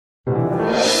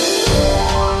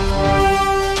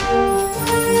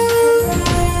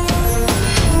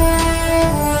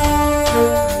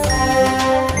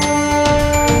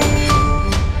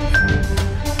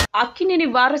అక్కినేని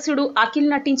వారసుడు అఖిల్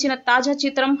నటించిన తాజా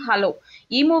చిత్రం హలో.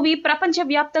 ఈ మూవీ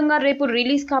ప్రపంచవ్యాప్తంగా రేపు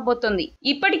రిలీజ్ కాబోతోంది.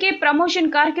 ఇప్పటికే ప్రమోషన్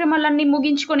కార్యక్రమాలన్నీ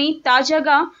ముగించుకొని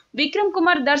తాజాగా విక్రమ్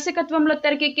కుమార్ దర్శకత్వంలో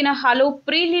తెరకెక్కిన హలో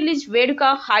ప్రీ రిలీజ్ వేడుక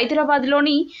హైదరాబాద్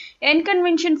లోని ఎన్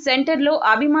కన్వెన్షన్ సెంటర్ లో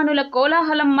అభిమానుల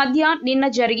కోలాహలం మధ్య నిన్న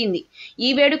జరిగింది. ఈ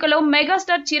వేడుకలో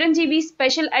మెగాస్టార్ చిరంజీవి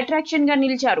స్పెషల్ అట్రాక్షన్ గా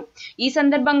నిలిచారు. ఈ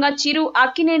సందర్భంగా చిరు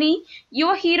అక్కినేని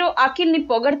యువ హీరో అఖిల్ ని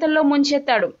పొగడ్తల్లో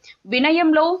ముంచెత్తాడు.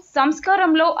 వినయంలో,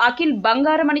 సంస్కారంలో అఖిల్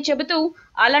బంగారం అని చెబుతూ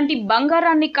అలాంటి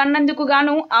బంగారాన్ని కన్నందుకు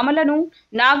గాను అమలను,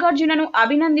 నాగార్జునను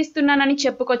అభినందిస్తున్నానని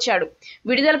చెప్పుకొచ్చాడు.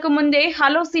 విడుదలకు ముందే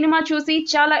హలో సినిమా చూసి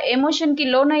చాలా ఎమోషన్ కి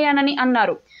లోనయ్యానని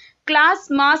అన్నారు. క్లాస్,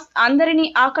 మాస్ అందరినీ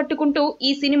ఆకట్టుకుంటూ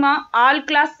ఈ సినిమా ఆల్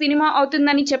క్లాస్ సినిమా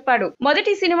అవుతుందని చెప్పాడు.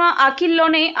 మొదటి సినిమా అఖిల్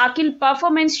లోనే అఖిల్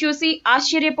పర్ఫార్మెన్స్ చూసి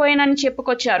ఆశ్చర్యపోయానని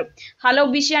చెప్పుకొచ్చారు. హలో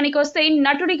విషయానికి వస్తే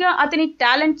నటుడిగా అతని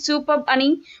టాలెంట్ సూపర్ అని,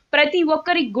 ప్రతి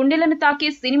ఒక్కరి గుండెలను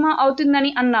తాకే సినిమా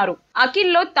అవుతుందని అన్నారు.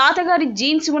 అఖిల్ లో తాతగారి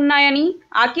జీన్స్ ఉన్నాయని,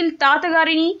 అఖిల్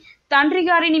తాతగారిని, తండ్రి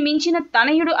గారిని మించిన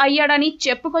తనయుడు అయ్యాడని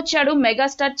చెప్పుకొచ్చాడు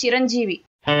మెగాస్టార్ చిరంజీవి.